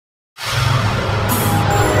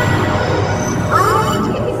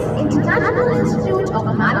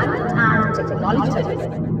technology.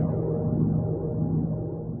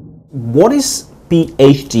 What is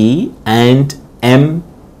PhD and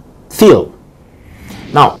Mphil?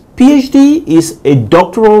 Now, PhD is a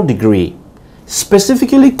doctoral degree,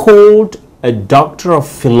 specifically called a Doctor of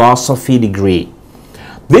Philosophy degree.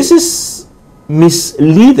 This is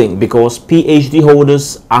misleading because PhD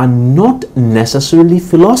holders are not necessarily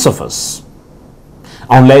philosophers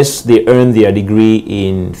unless they earn their degree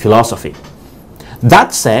in philosophy.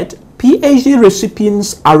 That said, PhD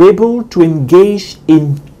recipients are able to engage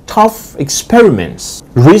in tough experiments,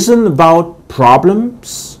 reason about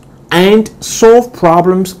problems, and solve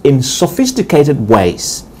problems in sophisticated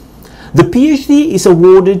ways. The PhD is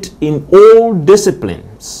awarded in all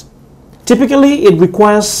disciplines. Typically, it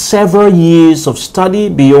requires several years of study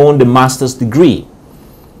beyond the master's degree.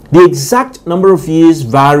 The exact number of years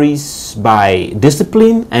varies by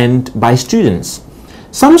discipline and by students.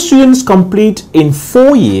 Some students complete in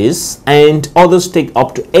 4 years and others take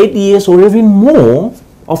up to 8 years or even more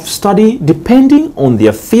of study depending on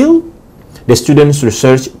their field, the student's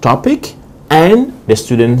research topic, and the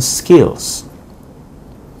student's skills.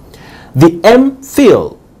 The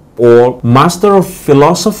Mphil, or Master of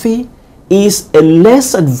Philosophy, is a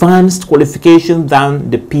less advanced qualification than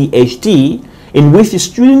the PhD, in which the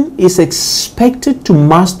student is expected to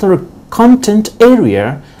master a content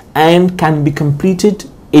area and can be completed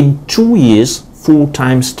in 2 years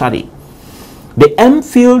full-time study. The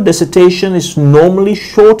Mphil dissertation is normally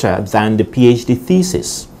shorter than the PhD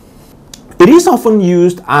thesis. It is often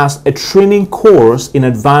used as a training course in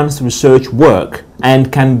advanced research work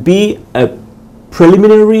and can be a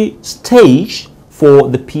preliminary stage for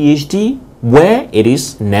the PhD, where it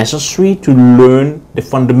is necessary to learn the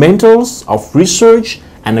fundamentals of research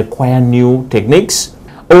and acquire new techniques.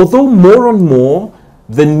 Although more and more,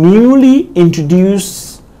 the newly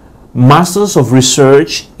introduced Masters of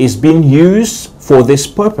Research is being used for this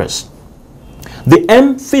purpose. The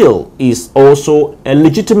Mphil is also a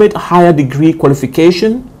legitimate higher degree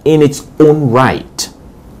qualification in its own right.